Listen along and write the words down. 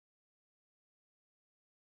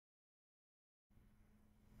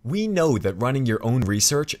We know that running your own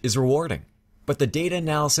research is rewarding, but the data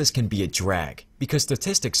analysis can be a drag because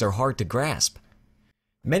statistics are hard to grasp.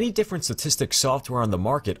 Many different statistics software on the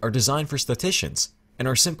market are designed for statisticians and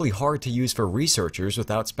are simply hard to use for researchers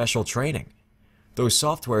without special training. Those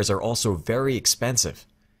softwares are also very expensive.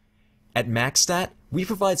 At MaxStat, we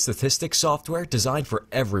provide statistics software designed for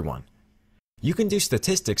everyone. You can do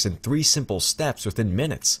statistics in 3 simple steps within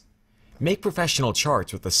minutes. Make professional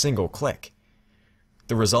charts with a single click.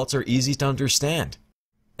 The results are easy to understand.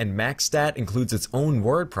 And MaxStat includes its own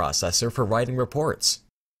word processor for writing reports.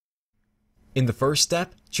 In the first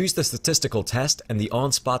step, choose the statistical test and the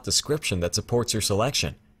on-spot description that supports your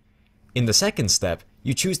selection. In the second step,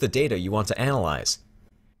 you choose the data you want to analyze.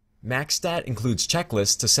 MaxStat includes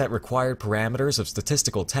checklists to set required parameters of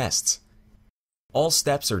statistical tests. All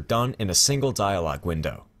steps are done in a single dialog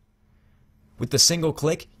window. With the single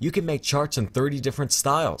click, you can make charts in 30 different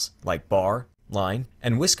styles, like bar, line,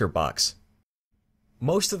 and whisker box.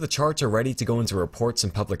 Most of the charts are ready to go into reports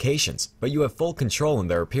and publications, but you have full control in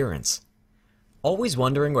their appearance. Always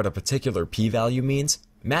wondering what a particular p-value means?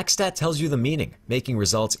 MaxStat tells you the meaning, making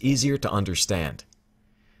results easier to understand.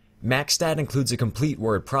 MaxStat includes a complete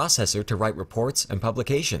word processor to write reports and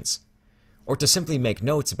publications, or to simply make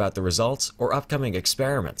notes about the results or upcoming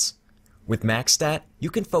experiments. With MaxStat, you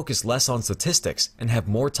can focus less on statistics and have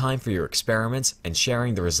more time for your experiments and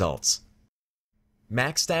sharing the results.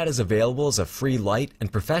 MaxStat is available as a free light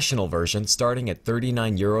and professional version starting at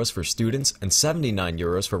 €39 for students and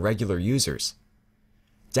 €79 for regular users.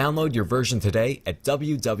 Download your version today at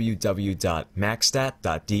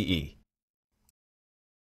www.maxstat.de.